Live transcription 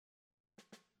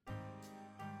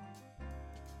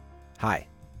Hi,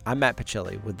 I'm Matt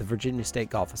Pachilli with the Virginia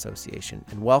State Golf Association,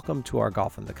 and welcome to our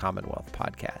Golf in the Commonwealth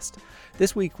podcast.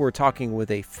 This week, we're talking with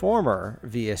a former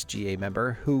VSGA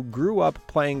member who grew up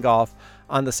playing golf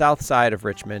on the south side of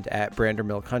Richmond at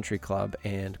Brandermill Country Club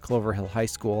and Clover Hill High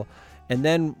School, and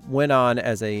then went on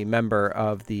as a member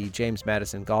of the James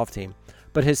Madison golf team,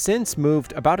 but has since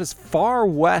moved about as far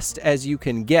west as you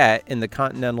can get in the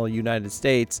continental United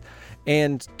States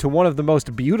and to one of the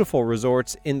most beautiful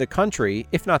resorts in the country,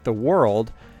 if not the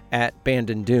world, at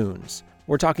Bandon Dunes.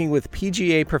 We're talking with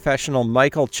PGA Professional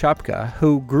Michael Chupka,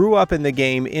 who grew up in the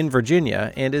game in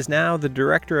Virginia and is now the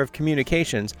Director of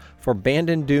Communications for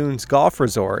Bandon Dunes Golf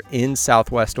Resort in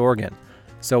Southwest Oregon.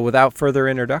 So without further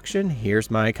introduction, here's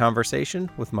my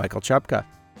conversation with Michael Chupka.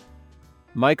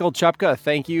 Michael Chupka,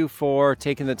 thank you for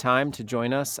taking the time to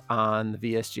join us on the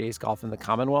VSGA's Golf in the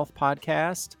Commonwealth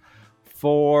podcast.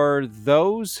 For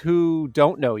those who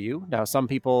don't know you, now some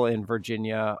people in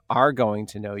Virginia are going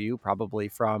to know you probably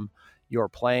from your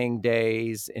playing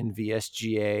days in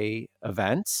VSGA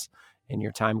events and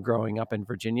your time growing up in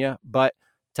Virginia, but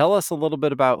tell us a little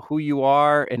bit about who you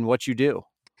are and what you do.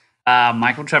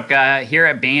 Michael Chupka here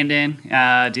at Bandon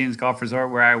Dunes Golf Resort,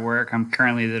 where I work. I'm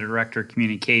currently the Director of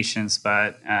Communications,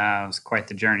 but it was quite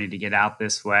the journey to get out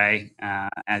this way.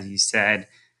 As you said,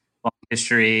 long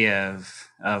history of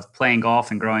playing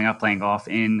golf and growing up playing golf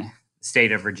in the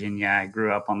state of Virginia. I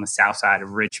grew up on the south side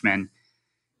of Richmond.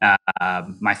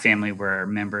 My family were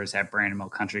members at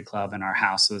Brandermill Country Club, and our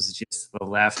house was just to the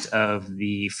left of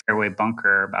the fairway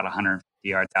bunker, about 150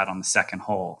 yards out on the second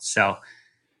hole. So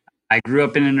I grew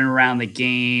up in and around the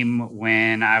game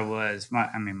when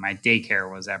my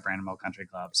daycare was at Brandermill Country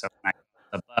Club. So when I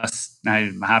got the bus,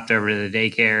 I hopped over to the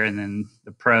daycare, and then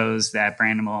the pros at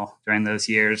Brandermill during those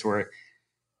years were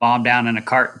bomb down in a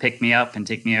cart, pick me up, and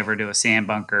take me over to a sand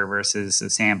bunker versus a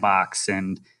sandbox.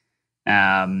 And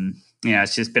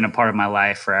it's just been a part of my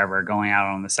life forever, going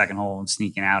out on the second hole and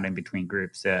sneaking out in between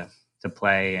groups to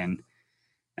play. And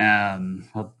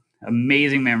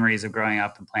amazing memories of growing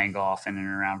up and playing golf in and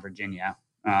around Virginia.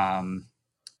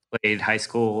 Played high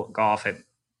school golf at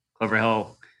Clover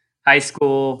Hill High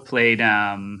School, played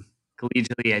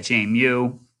collegiately at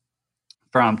JMU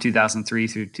from 2003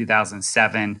 through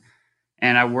 2007.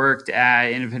 And I worked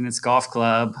at Independence Golf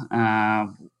Club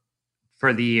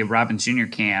for the Robbins Junior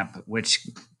Camp, which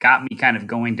got me kind of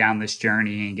going down this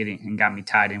journey and got me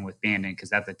tied in with Bandon,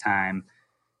 because at the time,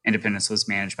 Independence was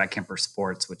managed by Kemper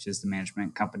Sports, which is the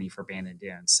management company for Bandon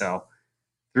Dunes. So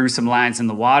threw some lines in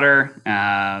the water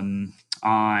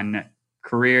on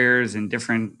careers and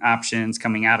different options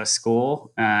coming out of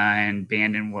school. And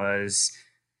Bandon was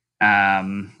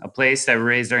a place that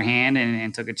raised their hand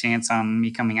and took a chance on me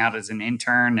coming out as an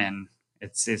intern. And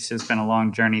it's just been a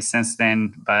long journey since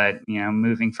then. But,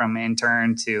 moving from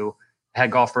intern to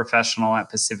head golf professional at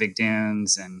Pacific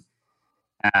Dunes, and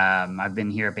I've been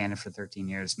here at Bandon for 13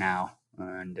 years now,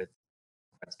 and it's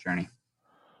a journey.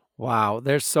 Wow,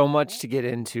 there's so much to get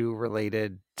into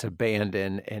related to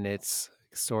Bandon and its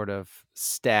sort of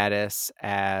status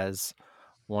as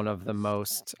one of the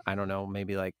most, I don't know,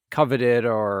 maybe like coveted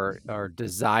or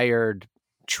desired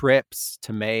trips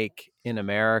to make in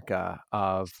America,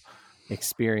 of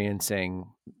experiencing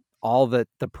all that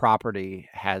the property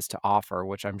has to offer,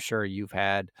 which I'm sure you've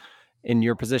had in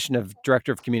your position of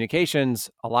Director of Communications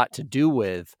a lot to do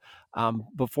with.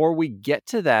 Before we get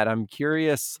to that, I'm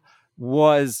curious,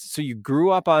 so you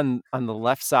grew up on the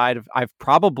left side of, I've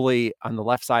probably on the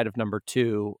left side of number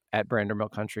 2 at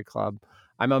Brandermill Country Club.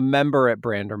 I'm a member at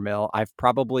Brandermill. I've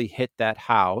probably hit that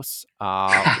house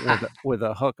with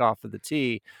a hook off of the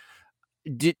tee.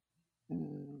 Did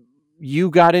you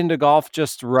got into golf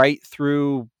just right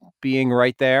through being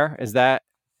right there? Is that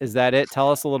it?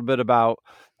 Tell us a little bit about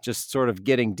just sort of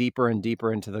getting deeper and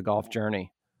deeper into the golf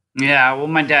journey. Yeah, well,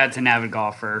 my dad's an avid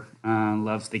golfer,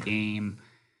 loves the game,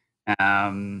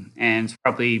 and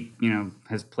probably,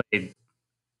 has played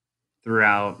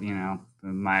throughout,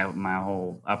 my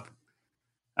whole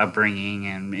upbringing,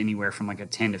 and anywhere from like a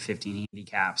 10 to 15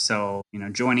 handicap. So,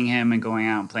 joining him and going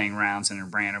out and playing rounds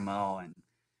in Brandermill, and,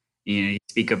 you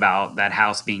speak about that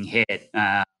house being hit. It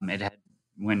had,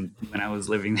 when I was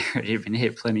living there, it had been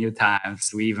hit plenty of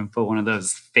times. We even put one of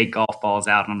those fake golf balls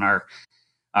out on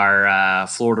our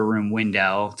Florida room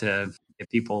window to get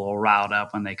people all riled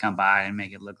up when they come by and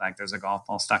make it look like there's a golf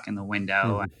ball stuck in the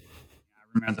window. Mm-hmm.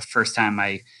 I remember the first time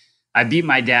I beat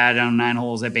my dad on 9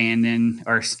 holes at Brandermill,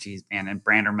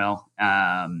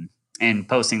 and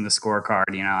posting the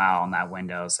scorecard, out on that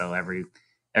window. So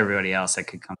everybody else that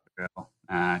could come through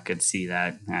could see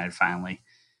that I had finally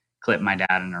clip my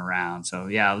dad in a round. So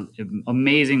yeah,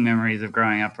 amazing memories of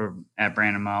growing up at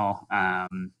Brandermill. I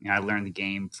learned the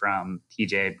game from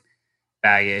TJ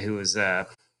Baggett, who was an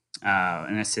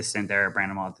assistant there at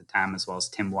Brandermill at the time, as well as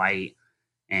Tim White.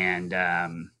 And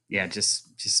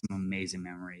just some amazing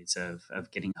memories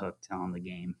of getting hooked on the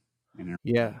game.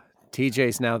 Yeah.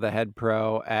 TJ's now the head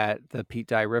pro at the Pete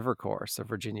Dye River course of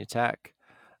Virginia Tech.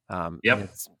 And Yep.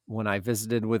 it's when I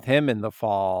visited with him in the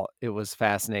fall, it was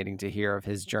fascinating to hear of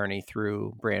his journey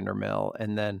through Brandermill.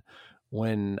 And then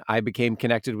when I became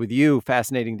connected with you,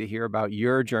 fascinating to hear about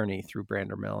your journey through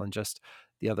Brandermill and just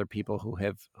the other people who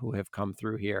have come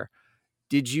through here.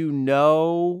 Did you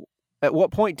know, at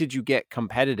what point did you get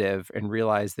competitive and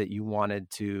realize that you wanted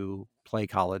to play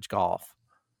college golf?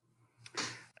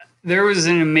 There was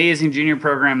an amazing junior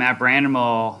program at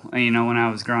Brandermill, when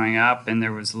I was growing up, and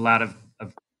there was a lot of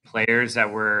players that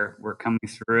were coming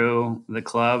through the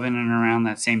club in and around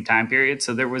that same time period.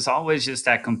 So there was always just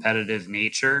that competitive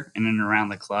nature in and around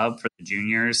the club for the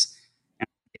juniors.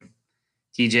 And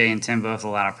TJ and Tim both a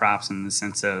lot of props in the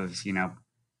sense of,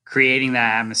 creating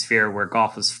that atmosphere where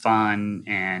golf was fun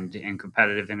and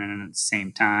competitive in and at the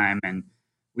same time. And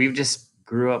we've just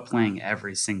grew up playing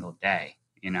every single day,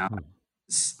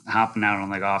 hopping out on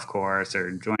the golf course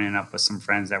or joining up with some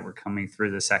friends that were coming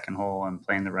through the second hole and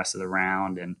playing the rest of the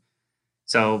round. And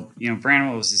so,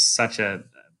 Brandermill was just such a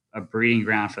breeding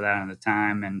ground for that at the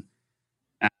time. And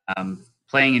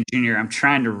playing in junior, I'm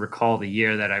trying to recall the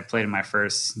year that I played in my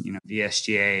first,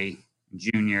 VSGA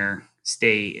junior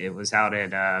state. It was out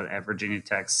at Virginia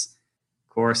Tech's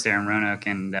course there in Roanoke.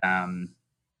 And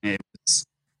it was,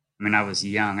 I was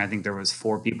young. I think there was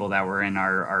 4 people that were in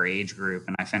our age group,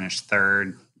 and I finished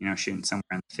third, shooting somewhere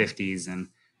in the 50s.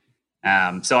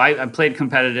 And so I played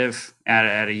competitive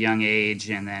at a young age.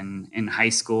 And then in high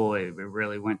school, it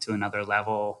really went to another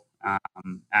level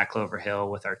at Clover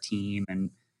Hill with our team and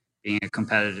being a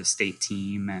competitive state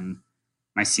team. And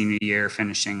my senior year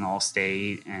finishing all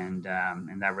state. And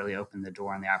that really opened the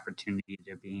door and the opportunity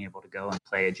to being able to go and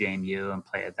play at JMU and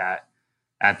play at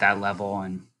that level.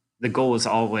 And the goal was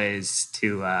always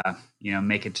to,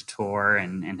 make it to tour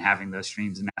and having those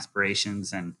dreams and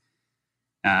aspirations. And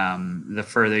the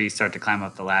further you start to climb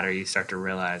up the ladder, you start to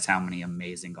realize how many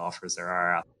amazing golfers there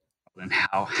are out there and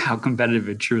how competitive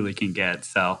it truly can get.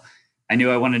 So I knew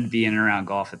I wanted to be in and around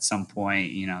golf at some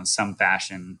point, in some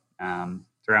fashion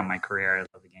throughout my career. I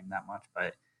love the game that much,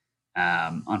 but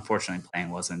unfortunately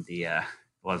playing wasn't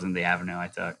the avenue I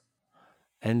took.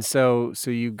 And so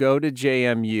you go to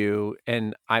JMU,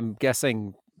 and I'm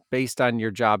guessing based on your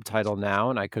job title now,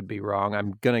 and I could be wrong,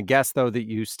 I'm going to guess though that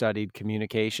you studied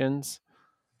communications.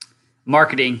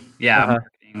 Marketing. Yeah.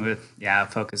 Marketing with,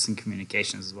 focus in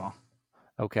communications as well.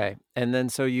 Okay. And then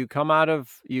so you come out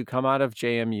of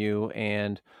JMU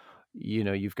and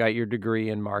you've got your degree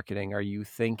in marketing. Are you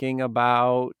thinking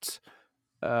about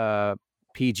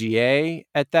PGA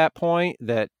at that point,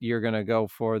 that you're going to go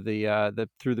for the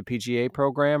through the PGA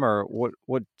program, or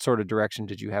what sort of direction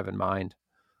did you have in mind?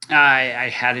 I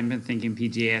hadn't been thinking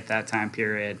PGA at that time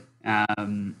period. That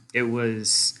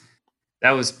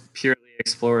was purely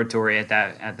exploratory at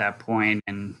that point,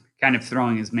 and kind of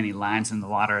throwing as many lines in the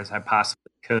water as I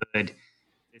possibly could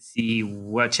to see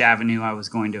which avenue I was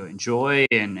going to enjoy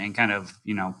and kind of,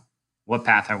 what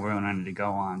path I wanted to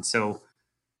go on. So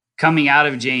coming out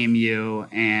of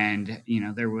JMU, and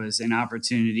there was an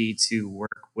opportunity to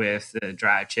work with the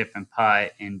drive, chip, and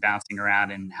putt, and bouncing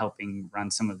around and helping run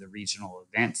some of the regional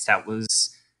events. That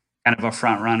was kind of a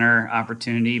front runner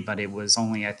opportunity, but it was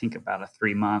only, I think, about a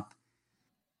 3-month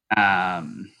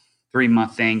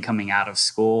thing coming out of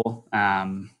school.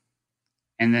 And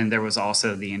then there was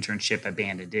also the internship at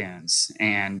Bandon Dunes,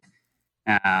 and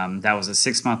that was a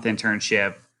 6-month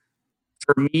internship.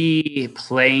 For me,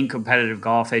 playing competitive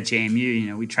golf at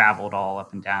JMU, we traveled all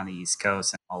up and down the East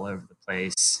Coast and all over the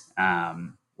place,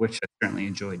 which I certainly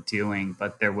enjoyed doing.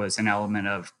 But there was an element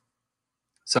of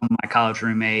some of my college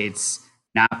roommates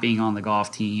not being on the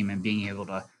golf team and being able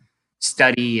to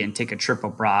study and take a trip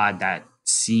abroad that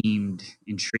seemed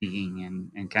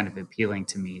intriguing and kind of appealing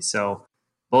to me. So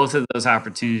both of those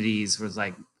opportunities was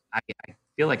like, I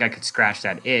feel like I could scratch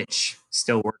that itch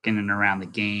still working in and around the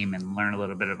game and learn a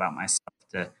little bit about myself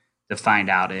to find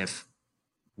out if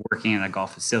working in a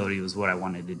golf facility was what I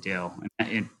wanted to do.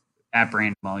 And at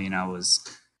Brandermill, was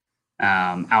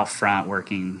out front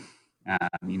working,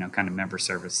 kind of member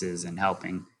services and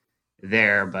helping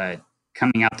there. But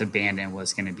coming out to Bandon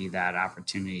was going to be that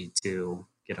opportunity to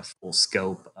get a full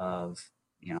scope of,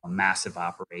 a massive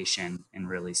operation and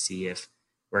really see if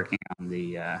working on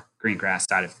the green grass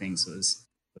side of things was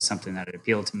something that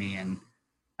appealed to me. And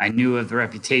I knew of the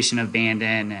reputation of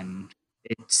Bandon, and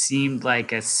it seemed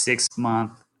like a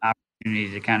 6-month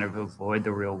opportunity to kind of avoid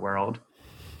the real world.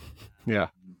 Yeah.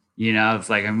 It's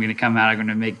like, I'm going to come out, I'm going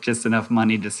to make just enough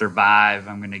money to survive.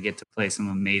 I'm going to get to play some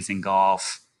amazing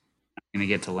golf. I'm going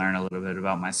to get to learn a little bit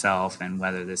about myself and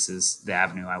whether this is the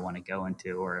avenue I want to go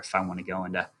into, or if I want to go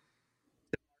into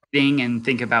marketing and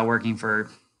think about working for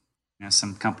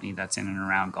some company that's in and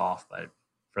around golf, but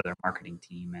for their marketing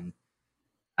team. And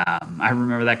I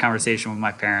remember that conversation with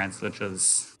my parents, which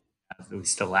was, we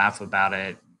still laugh about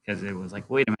it, because it was like,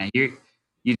 wait a minute,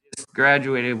 you just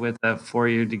graduated with a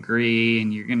 4-year degree,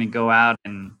 and you're going to go out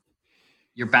and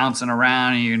you're bouncing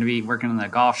around, and you're going to be working in the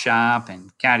golf shop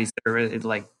and caddy service. It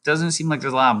like doesn't seem like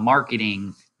there's a lot of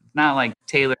marketing. It's not like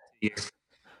tailored to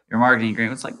your marketing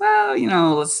agreement. It's like, well, I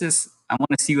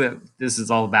want to see what this is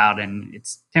all about, and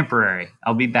it's temporary.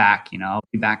 I'll be back. I'll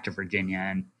be back to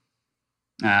Virginia.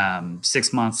 And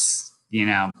 6 months,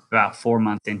 about 4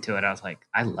 months into it, I was like,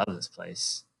 I love this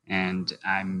place, and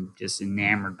I'm just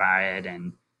enamored by it,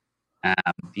 and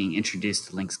being introduced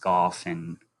to links golf,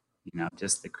 and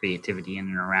just the creativity in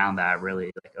and around that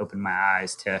really like opened my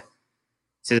eyes to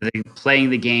playing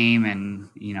the game, and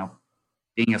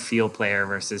being a field player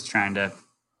versus trying to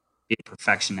be a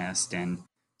perfectionist. And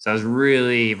so I was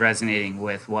really resonating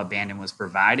with what Bandon was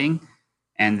providing,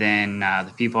 and then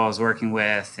the people I was working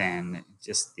with, and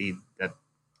just the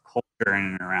culture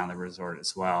in and around the resort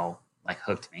as well, like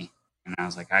hooked me. And I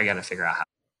was like, I got to figure out how to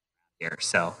get here.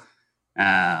 So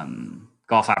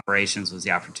golf operations was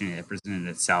the opportunity that presented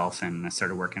itself, and I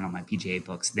started working on my PGA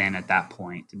books then at that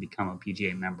point to become a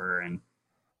PGA member, and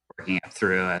working up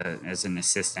through as an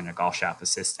assistant, a golf shop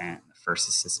assistant, the first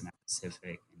assistant at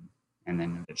Pacific, and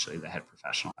then eventually the head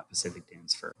professional at Pacific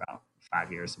Dunes for about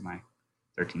 5 years of my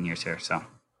 13 years here.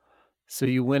 So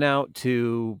you went out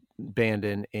to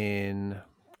Bandon in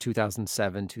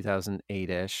 2007,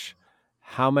 2008-ish.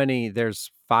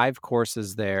 There's 5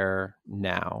 courses there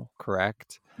now,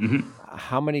 correct? Mm-hmm.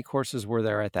 How many courses were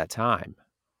there at that time?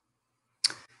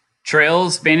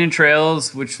 Bandon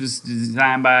Trails, which was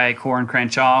designed by Core &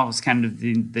 Crenshaw, was kind of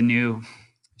the new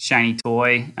shiny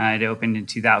toy. It opened in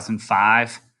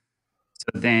 2005.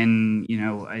 So then,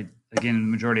 the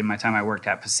majority of my time I worked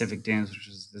at Pacific Dunes, which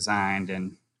was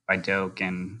designed by Doak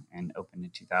and opened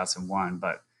in 2001.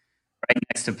 But right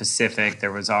next to Pacific,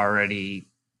 there was already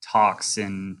talks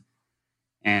and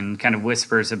kind of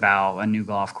whispers about a new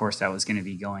golf course that was going to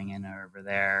be going in over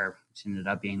there, which ended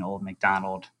up being Old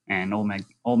McDonald. And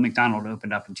Old McDonald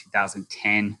opened up in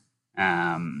 2010.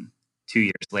 2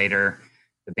 years later,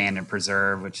 the Bandon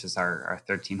Preserve, which is our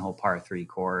 13-hole par 3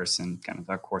 course, and kind of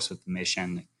our course with the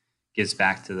mission that gives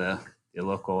back to the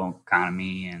local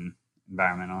economy and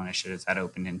environmental initiatives, that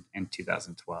opened in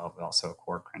 2012. Also a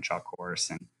Core Crenshaw course.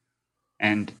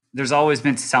 And there's always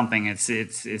been something. It's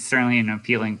certainly an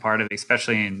appealing part of it,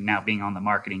 especially now being on the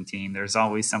marketing team. There's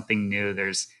always something new.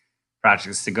 There's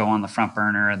projects to go on the front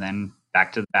burner, and then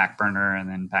back to the back burner, and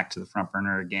then back to the front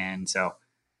burner again. So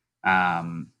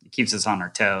it keeps us on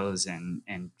our toes, and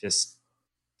just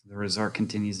the resort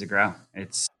continues to grow.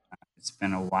 It's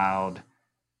been a wild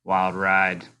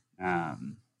ride.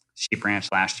 Sheep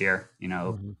Ranch last year,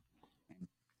 Mm-hmm.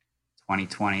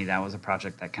 2020, that was a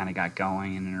project that kind of got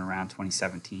going in and around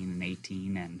 2017 and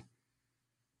 18. And,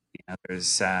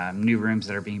 there's new rooms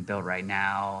that are being built right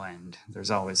now, and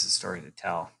there's always a story to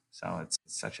tell. So it's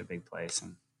such a big place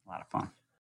and a lot of fun.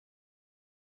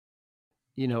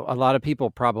 A lot of people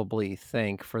probably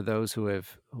think, for those who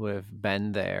have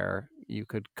been there, you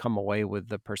could come away with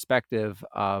the perspective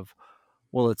of,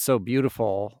 well, it's so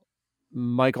beautiful.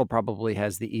 Michael probably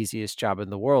has the easiest job in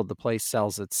the world. The place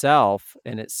sells itself.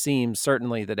 And it seems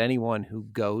certainly that anyone who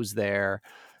goes there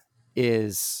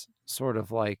is sort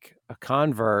of like a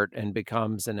convert and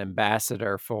becomes an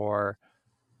ambassador for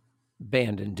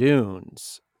Bandon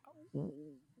Dunes.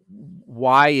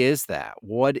 Why is that?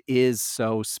 What is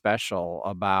so special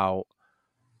about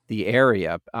the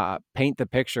area? Paint the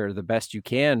picture the best you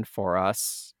can for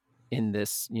us in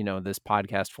this, this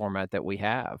podcast format that we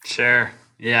have. Sure.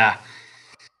 Yeah.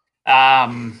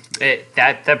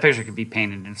 That picture could be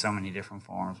painted in so many different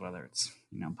forms, whether it's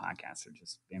podcasts or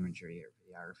just imagery or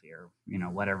videography or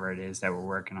whatever it is that we're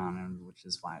working on, and which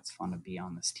is why it's fun to be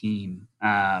on this team.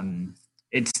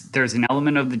 There's an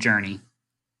element of the journey,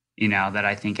 that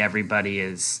I think everybody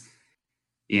is,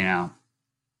 there's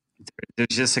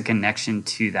just a connection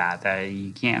to that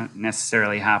you can't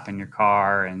necessarily hop in your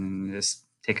car and just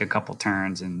take a couple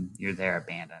turns and you're there at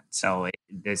Bandon. So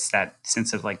there's that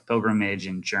sense of like pilgrimage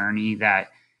and journey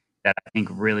that I think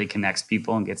really connects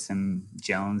people and gets them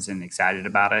Jones and excited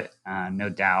about it. No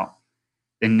doubt.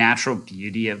 The natural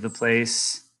beauty of the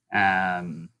place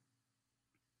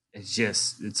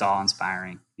It's awe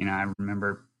inspiring. I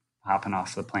remember hopping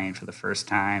off the plane for the first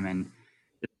time and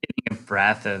just getting a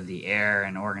breath of the air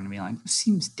in Oregon and being like, this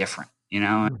seems different.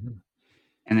 Mm-hmm.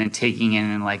 And then taking in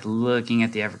and like looking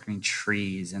at the evergreen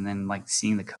trees and then like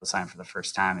seeing the coastline for the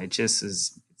first time. It just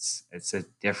is, it's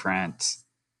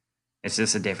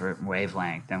just a different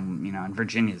wavelength. And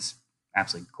Virginia's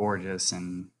absolutely gorgeous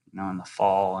and, in the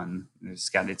fall, and it's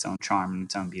got its own charm and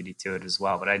its own beauty to it as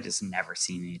well. But I just never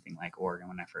seen anything like Oregon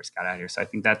when I first got out here. So I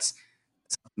think that's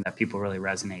something that people really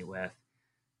resonate with.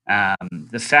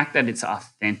 The fact that it's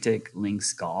authentic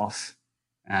links golf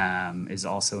is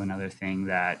also another thing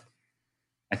that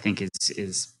I think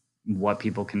is what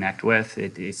people connect with.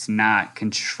 It's not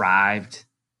contrived.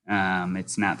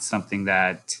 It's not something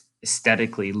that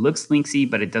aesthetically looks linksy,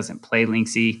 but it doesn't play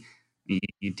linksy.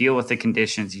 You deal with the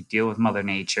conditions, you deal with Mother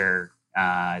Nature.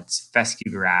 It's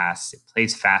fescue grass. It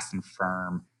plays fast and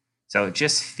firm. So it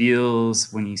just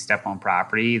feels when you step on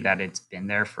property that it's been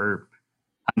there for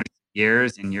hundreds of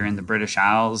years and you're in the British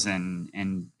Isles, and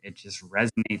it just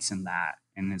resonates in that.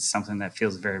 And it's something that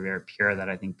feels very, very pure that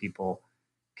I think people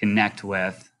connect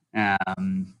with.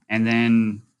 And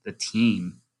then the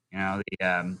team,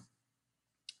 the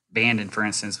Bandon, for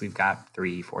instance, we've got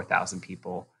 4,000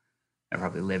 people that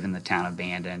probably live in the town of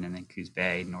Bandon, and then Coos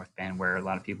Bay, North Bend, where a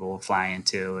lot of people will fly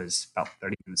into, is about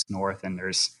 30 minutes north, and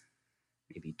there's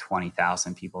maybe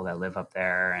 20,000 people that live up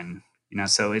there. And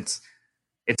so it's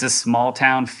a small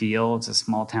town feel, it's a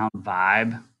small town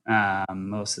vibe.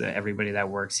 Most of everybody that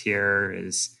works here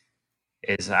is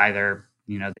either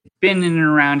they've been in and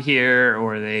around here,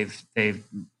 or they've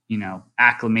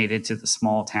acclimated to the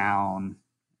small town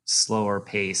slower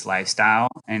pace lifestyle.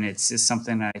 And it's just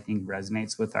something that I think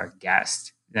resonates with our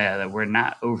guests, that we're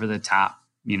not over the top.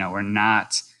 We're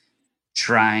not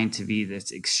trying to be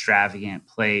this extravagant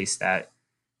place that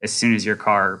as soon as your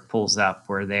car pulls up,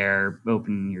 we're there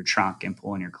opening your trunk and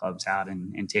pulling your clubs out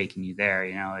and taking you there.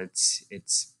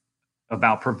 It's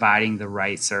about providing the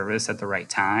right service at the right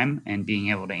time and being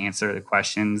able to answer the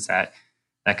questions that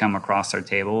come across our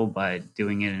table, but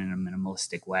doing it in a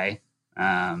minimalistic way.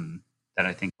 That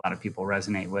I think a lot of people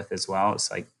resonate with as well. It's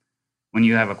like, when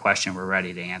you have a question, we're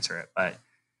ready to answer it, but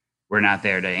we're not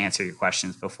there to answer your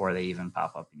questions before they even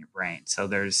pop up in your brain. So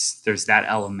there's that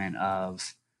element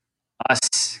of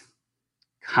us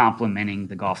complementing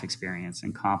the golf experience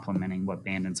and complementing what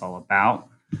Bandon's all about,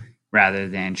 rather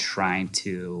than trying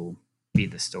to be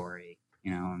the story,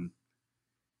 and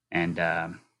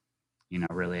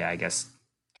really, I guess,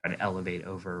 try to elevate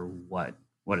over what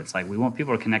it's like. We want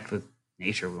people to connect with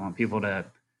nature. We want people to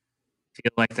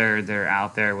feel like they're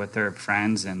out there with their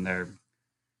friends and they're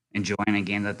enjoying a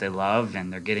game that they love,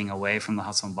 and they're getting away from the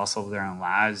hustle and bustle of their own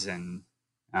lives. And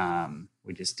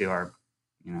we just do our,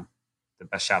 the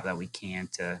best job that we can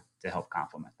to help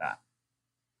complement that.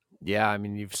 Yeah, I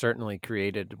mean, you've certainly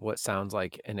created what sounds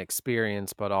like an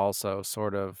experience, but also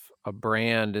sort of a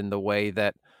brand, in the way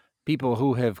that people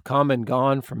who have come and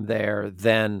gone from there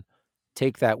then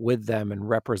take that with them and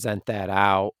represent that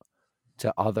out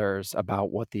to others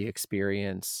about what the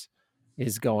experience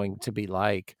is going to be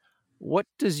like. What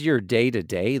does your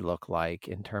day-to-day look like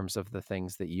in terms of the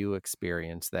things that you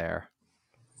experience there?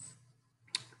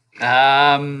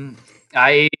 I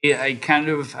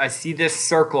see this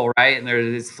circle, right, and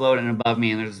it's floating above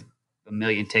me, and there's a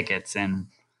million tickets, and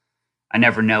I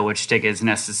never know which ticket is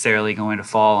necessarily going to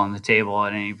fall on the table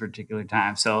at any particular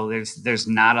time. So there's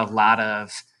not a lot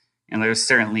of, and there's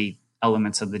certainly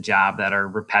elements of the job that are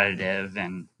repetitive,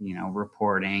 and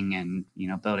reporting, and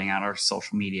building out our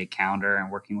social media calendar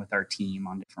and working with our team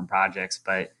on different projects.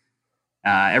 But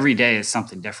every day is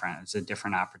something different. It's a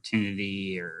different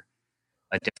opportunity, or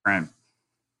a different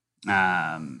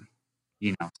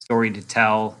story to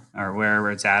tell, or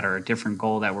wherever it's at, or a different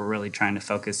goal that we're really trying to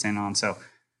focus in on. So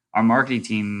our marketing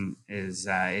team is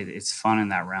it's fun in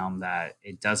that realm, that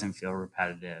it doesn't feel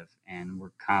repetitive, and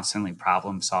we're constantly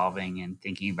problem solving and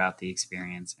thinking about the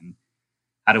experience, and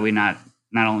how do we not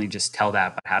only just tell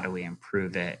that, but how do we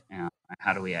improve it, and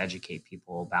how do we educate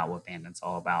people about what Bandon's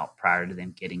all about prior to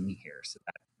them getting here, so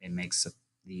that it makes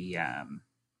the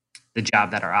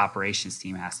job that our operations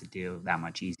team has to do that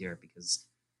much easier, because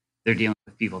they're dealing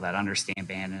with people that understand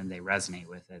Bandon, they resonate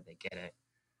with it, they get it.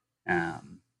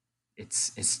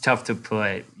 It's tough to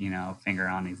put a finger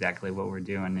on exactly what we're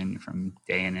doing, and from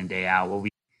day in and day out.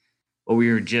 What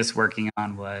we were just working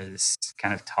on was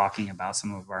kind of talking about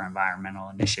some of our environmental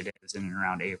initiatives in and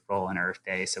around April and Earth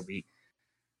Day. So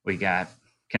we got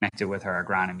connected with our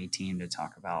agronomy team to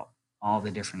talk about all the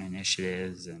different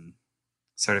initiatives and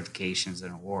certifications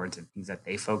and awards and things that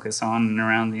they focus on and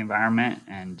around the environment.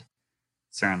 And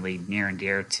certainly near and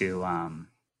dear to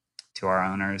our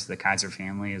owners, the Kaiser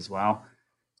family as well.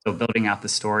 So building out the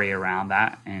story around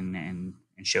that and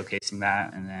showcasing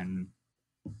that. And then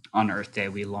on Earth Day,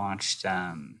 we launched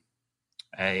a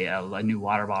new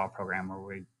water bottle program where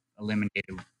we eliminated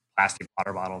plastic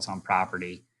water bottles on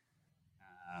property.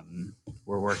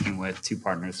 We're working with two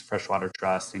partners, Freshwater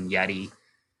Trust and Yeti,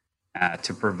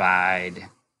 to provide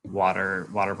water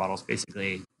bottles,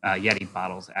 basically Yeti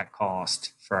bottles at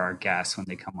cost for our guests when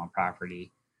they come on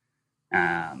property.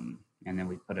 And then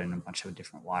we put in a bunch of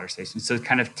different water stations. So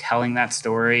kind of telling that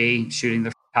story, shooting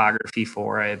the photography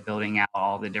for it, building out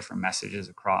all the different messages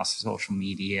across social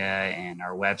media and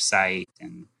our website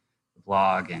and the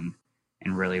blog, and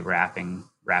really wrapping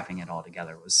it all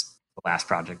together was the last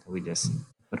project that we just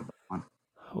put on.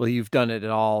 Well, you've done it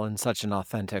all in such an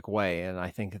authentic way, and I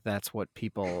think that's what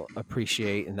people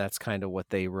appreciate, and that's kind of what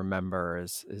they remember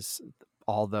is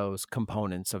all those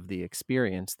components of the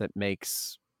experience that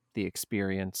makes the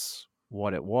experience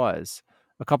what it was.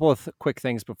 A couple of quick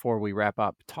things before we wrap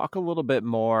up. Talk a little bit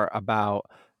more about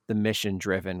the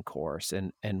mission-driven course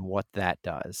and what that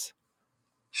does.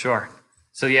 Sure.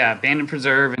 So yeah, Bandon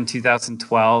Preserve in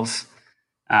 2012.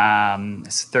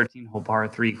 It's a 13-hole par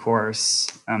 3 course.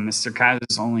 Mr.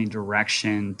 Kaiser's only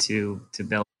direction to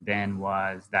build Ben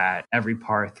was that every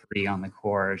par 3 on the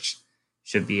course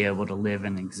should be able to live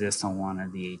and exist on one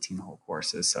of the 18-hole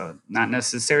courses. So not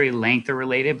necessarily length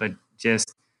related, but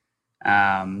just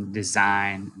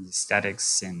design,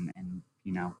 aesthetics, and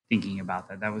thinking about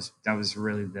that. That was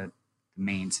really the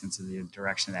main sense of the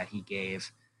direction that he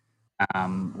gave.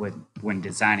 When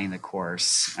designing the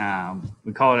course.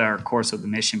 We call it our course with the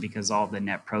mission because all the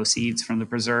net proceeds from the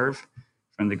preserve,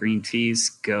 from the green fees,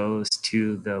 goes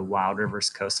to the Wild Rivers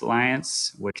Coast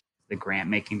Alliance, which is the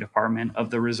grant-making department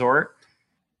of the resort.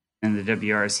 And the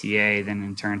WRCA then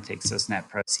in turn takes those net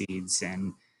proceeds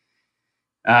and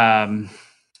kind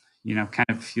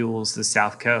of fuels the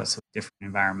South Coast with different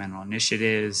environmental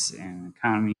initiatives and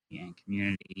economy and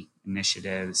community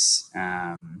initiatives.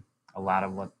 A lot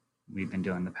of what we've been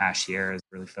doing the past year is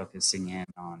really focusing in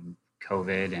on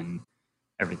COVID and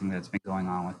everything that's been going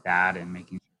on with that, and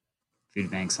making food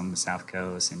banks on the South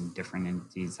Coast and different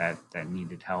entities that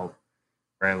needed help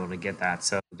were able to get that.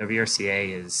 So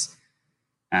WRCA is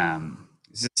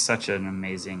just such an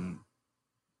amazing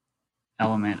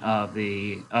element of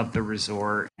the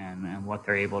resort and what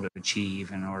they're able to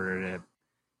achieve in order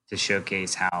to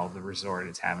showcase how the resort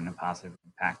is having a positive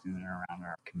impact in and around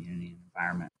our community and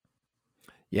environment.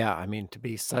 Yeah, I mean, to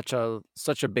be such a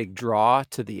big draw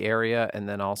to the area, and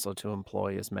then also to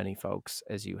employ as many folks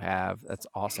as you have, that's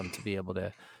awesome to be able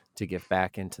to give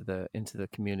back into the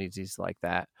communities like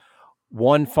that.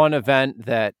 One fun event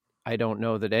that I don't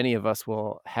know that any of us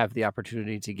will have the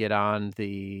opportunity to get on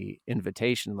the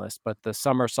invitation list, but the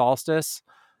summer solstice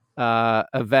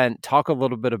event. Talk a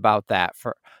little bit about that.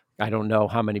 I don't know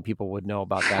how many people would know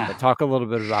about that, but talk a little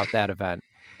bit about that event.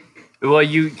 Well,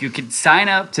 you could sign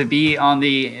up to be on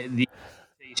the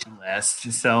invitation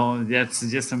list. So that's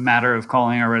just a matter of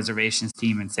calling our reservations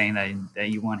team and saying that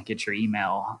you want to get your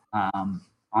email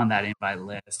on that invite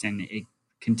list, and it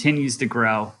continues to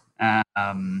grow.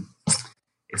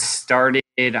 It started,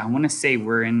 I want to say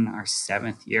we're in our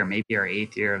 7th year, maybe our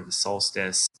 8th year of the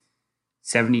solstice,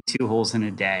 72 holes in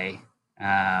a day.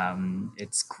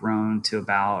 It's grown to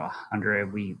about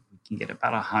 100. We can get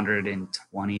about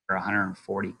 120 or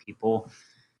 140 people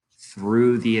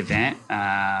through the event.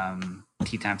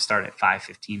 Tee times start at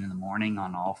 5:15 in the morning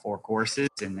on all 4 courses,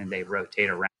 and then they rotate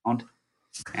around.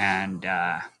 And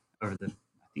I think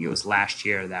it was last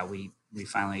year that we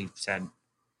finally said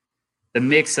the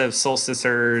mix of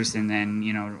solsticers and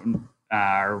then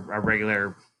our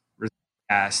regular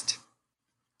cast.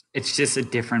 It's just a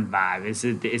different vibe.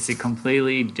 It's a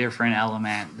completely different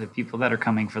element. The people that are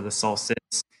coming for the solstice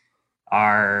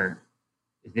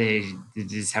they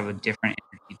just have a different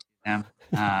energy to them.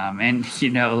 And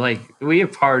we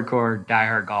have hardcore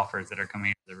diehard golfers that are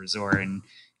coming to the resort and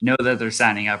know that they're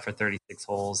signing up for 36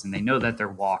 holes, and they know that they're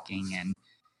walking.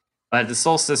 But the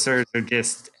solsticers are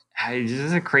just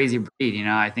a crazy breed.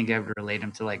 I think I would relate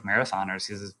them to like marathoners,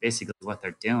 because it's basically what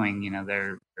they're doing.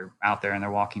 They're out there and they're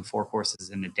walking 4 courses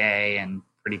in a day and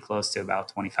pretty close to about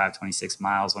 25, 26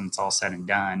 miles when it's all said and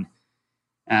done.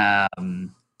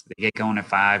 They get going at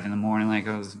 5 in the morning, like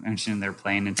I was mentioning. They're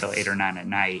playing until 8 or 9 at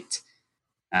night.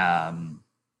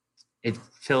 It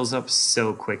fills up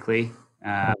so quickly.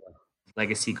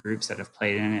 Legacy groups that have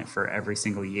played in it for every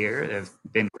single year. They've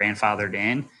been grandfathered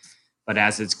in. But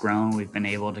as it's grown, we've been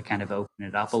able to kind of open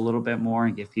it up a little bit more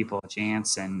and give people a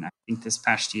chance. And I think this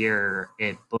past year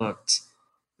it booked,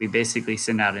 we basically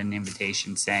sent out an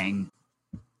invitation saying,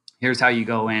 here's how you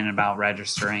go in about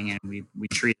registering. And we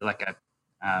treat it like a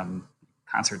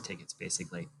concert tickets,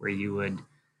 basically, where you would,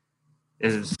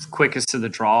 as quickest to the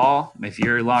draw. If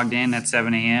you're logged in at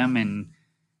 7 a.m. and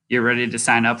you're ready to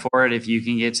sign up for it, if you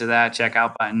can get to that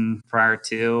checkout button prior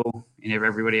to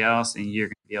everybody else, and you're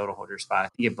going to be able to hold your spot. I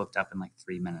think it booked up in like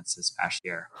 3 minutes this past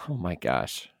year. Oh my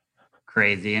gosh.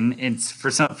 Crazy. And it's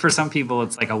for some people,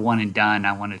 it's like a one and done.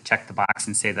 I want to check the box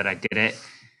and say that I did it.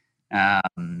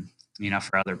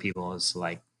 For other people, it's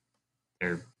like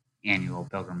their annual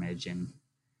pilgrimage, and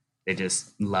they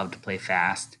just love to play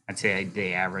fast. I'd say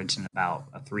they average in about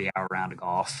a 3-hour round of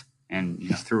golf,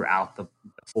 and throughout the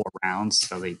 4 rounds.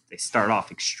 So they start off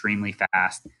extremely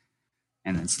fast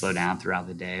and then slow down throughout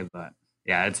the day. But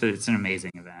yeah, it's an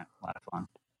amazing event, a lot of fun.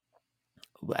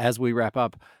 As we wrap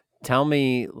up, tell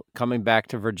me, coming back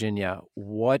to Virginia,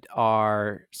 what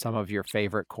are some of your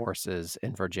favorite courses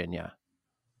in Virginia?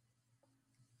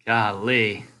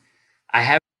 Golly, I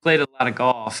haven't played a lot of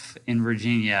golf in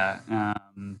Virginia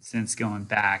since going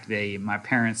back. My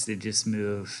parents did just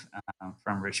move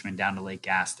from Richmond down to Lake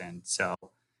Gaston, so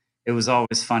it was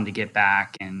always fun to get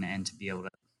back and to be able to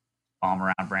bomb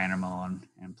around Brandermill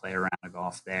and play around the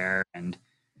golf there. And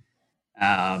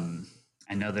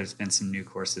I know there's been some new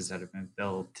courses that have been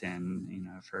built, and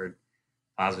I've heard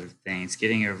positive things.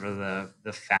 Getting over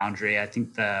the Foundry, I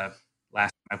think the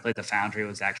last time I played the Foundry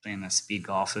was actually in a speed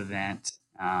golf event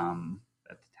that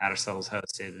the Tattersalls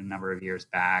hosted a number of years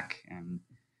back, and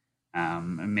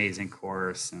amazing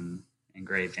course and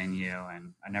great venue.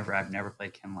 And I've never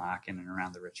played Kinloch in and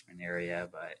around the Richmond area,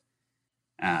 but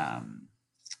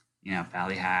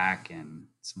Ballyhack and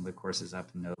some of the courses up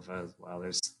in Nova as well.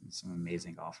 There's some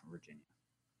amazing golf in Virginia.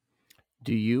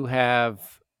 Do you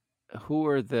have, who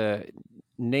are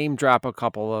name drop a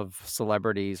couple of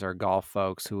celebrities or golf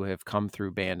folks who have come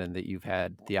through Bandon that you've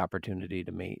had the opportunity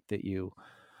to meet, that you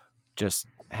just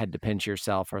had to pinch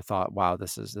yourself or thought, wow,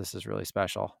 this is really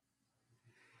special?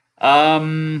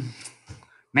 Man,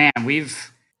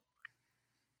 we've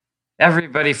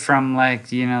everybody from like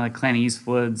Clint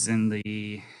Eastwoods and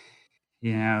the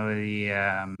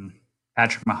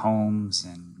Patrick Mahomes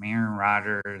and Aaron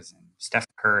Rodgers and Steph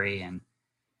Curry, and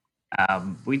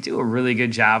we do a really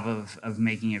good job of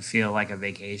making it feel like a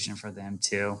vacation for them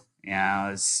too.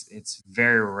 It's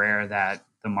very rare that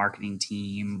the marketing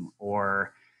team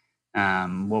or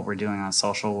what we're doing on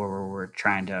social, where we're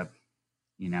trying to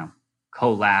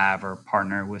collab or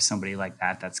partner with somebody like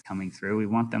that's coming through. We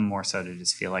want them more so to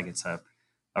just feel like it's a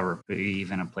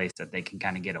reprieve and a place that they can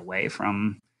kind of get away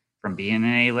from being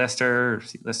an A-lister or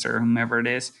C-lister or whomever it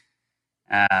is.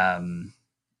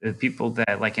 The people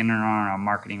that like in and around our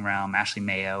marketing realm, Ashley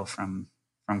Mayo from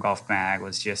Golf Mag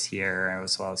was just here,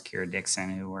 as well as Kira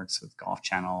Dixon, who works with Golf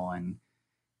Channel and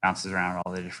bounces around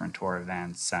all the different tour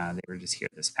events. They were just here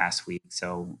this past week.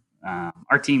 So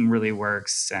our team really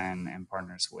works and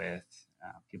partners with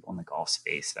people in the golf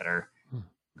space that are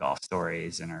golf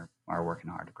stories and are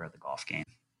working hard to grow the golf game.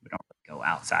 We don't really go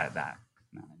outside of that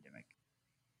pandemic.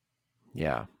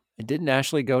 Yeah. And didn't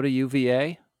Ashley go to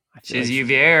UVA? She's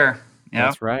UVA.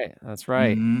 Yep. That's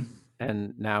right. Mm-hmm.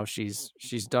 And now she's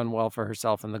done well for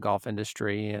herself in the golf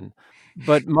industry.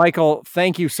 But Michael,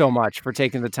 thank you so much for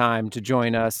taking the time to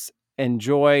join us.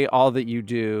 Enjoy all that you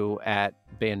do at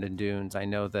Bandon Dunes. I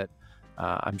know that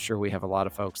I'm sure we have a lot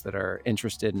of folks that are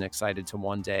interested and excited to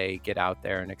one day get out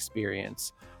there and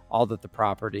experience all that the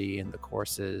property and the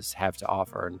courses have to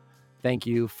offer. And thank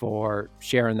you for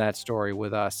sharing that story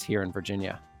with us here in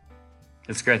Virginia.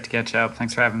 It's great to catch up.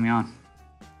 Thanks for having me on.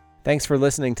 Thanks for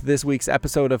listening to this week's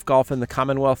episode of Golf in the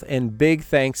Commonwealth, and big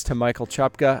thanks to Michael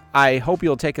Chupka. I hope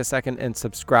you'll take a second and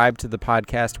subscribe to the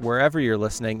podcast wherever you're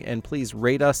listening, and please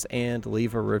rate us and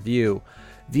leave a review.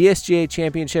 VSGA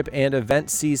Championship and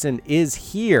event season is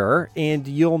here, and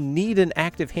you'll need an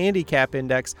active handicap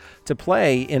index to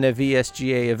play in a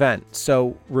VSGA event.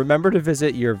 So remember to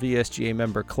visit your VSGA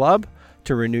member club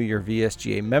to renew your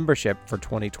VSGA membership for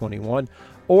 2021,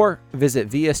 or visit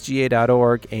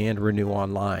vsga.org and renew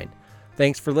online.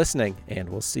 Thanks for listening, and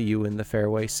we'll see you in the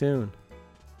fairway soon.